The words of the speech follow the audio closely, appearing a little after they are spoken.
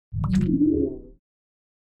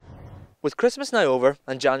With Christmas now over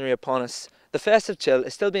and January upon us, the festive chill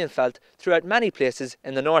is still being felt throughout many places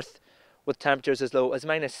in the north, with temperatures as low as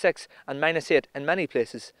 -6 and -8 in many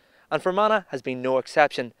places, and Fermanagh has been no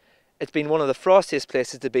exception. It's been one of the frostiest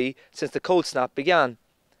places to be since the cold snap began.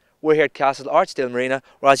 We're here at Castle Archdale Marina,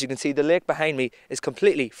 where as you can see the lake behind me is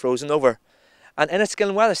completely frozen over, and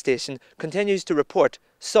Enniskillen Weather Station continues to report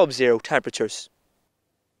sub-zero temperatures.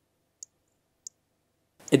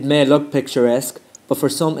 It may look picturesque, but for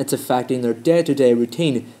some it's affecting their day-to-day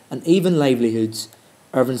routine and even livelihoods.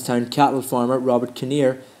 Irvinstown cattle farmer Robert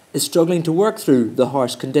Kinnear is struggling to work through the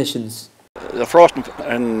harsh conditions. The frost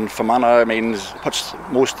in Fermanagh puts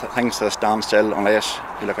most things to a standstill unless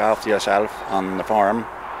you look after yourself on the farm.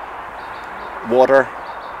 Water,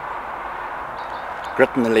 grit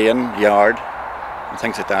in the lane, yard, and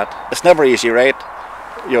things like that. It's never easy, right?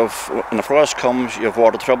 When the frost comes, you have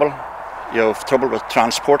water trouble. You have trouble with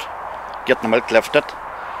transport, getting the milk lifted.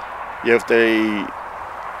 You have the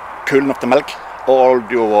cooling of the milk, all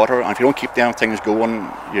due to water, and if you don't keep them things going,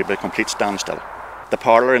 you'll be a complete standstill. The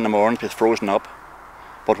parlour in the morning is frozen up,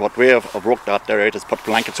 but what we have worked out there is put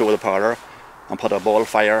blankets over the parlour and put a ball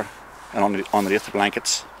fire underneath the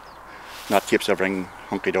blankets, and that keeps everything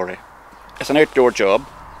hunky-dory. It's an outdoor job,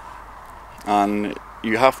 and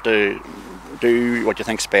you have to do what you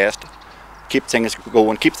think's best. Keep things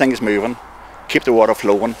going, keep things moving, keep the water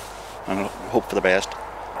flowing, and hope for the best.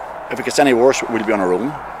 If it gets any worse, we'll be on our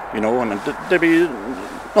own, and there'll be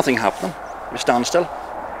nothing happening. We stand still.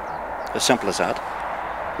 As simple as that.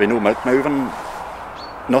 There'll be no milk moving,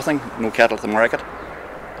 nothing, no cattle at the market.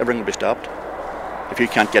 Everything will be stopped. If you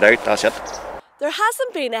can't get out, that's it. There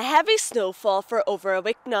hasn't been a heavy snowfall for over a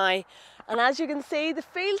week now, and as you can see, the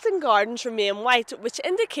fields and gardens remain white, which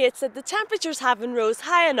indicates that the temperatures haven't rose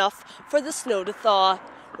high enough for the snow to thaw,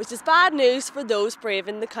 which is bad news for those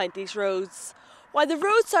braving the county's roads. While the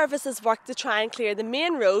road services work to try and clear the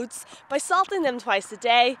main roads by salting them twice a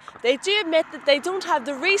day, they do admit that they don't have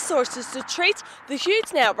the resources to treat the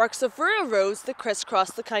huge networks of rural roads that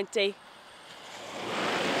crisscross the county.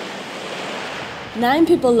 9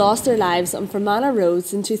 people lost their lives on Fermanagh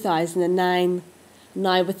roads in 2009.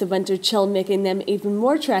 Now, with the winter chill making them even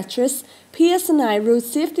more treacherous, PSNI Road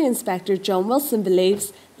Safety Inspector John Wilson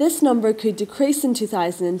believes this number could decrease in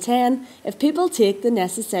 2010 if people take the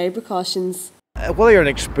necessary precautions. Whether you're an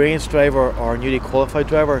experienced driver or a newly qualified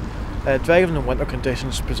driver, driving in winter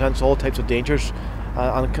conditions presents all types of dangers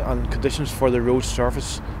and conditions for the road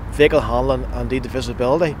surface, vehicle handling and indeed the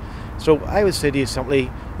visibility. So I would say to you simply,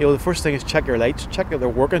 the first thing is check your lights, check that they're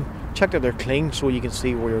working, check that they're clean so you can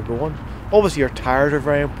see where you're going. Obviously your tyres are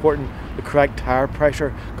very important, the correct tyre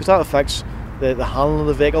pressure, because that affects the handling of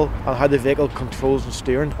the vehicle and how the vehicle controls the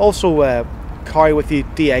steering. Also carry with you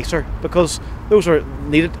de-icer, because those are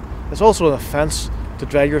needed. It's also an offence to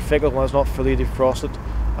drive your vehicle when it's not fully defrosted,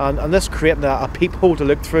 and this creating a peephole to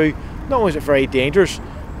look through, not only is it very dangerous,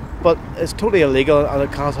 but it's totally illegal and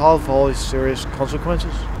it can have all these serious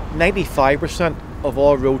consequences. 95% of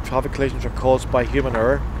all road traffic collisions are caused by human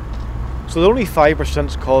error. So the only 5%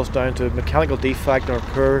 is caused down to mechanical defect or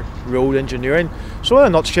poor road engineering. So in a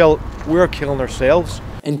nutshell, we're killing ourselves.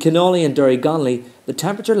 In Connolly and Derrygonley, the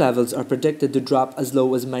temperature levels are predicted to drop as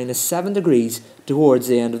low as -7 degrees towards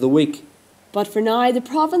the end of the week. But for now, the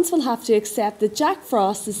province will have to accept that Jack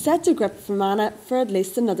Frost is set to grip Fermanagh for at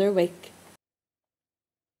least another week.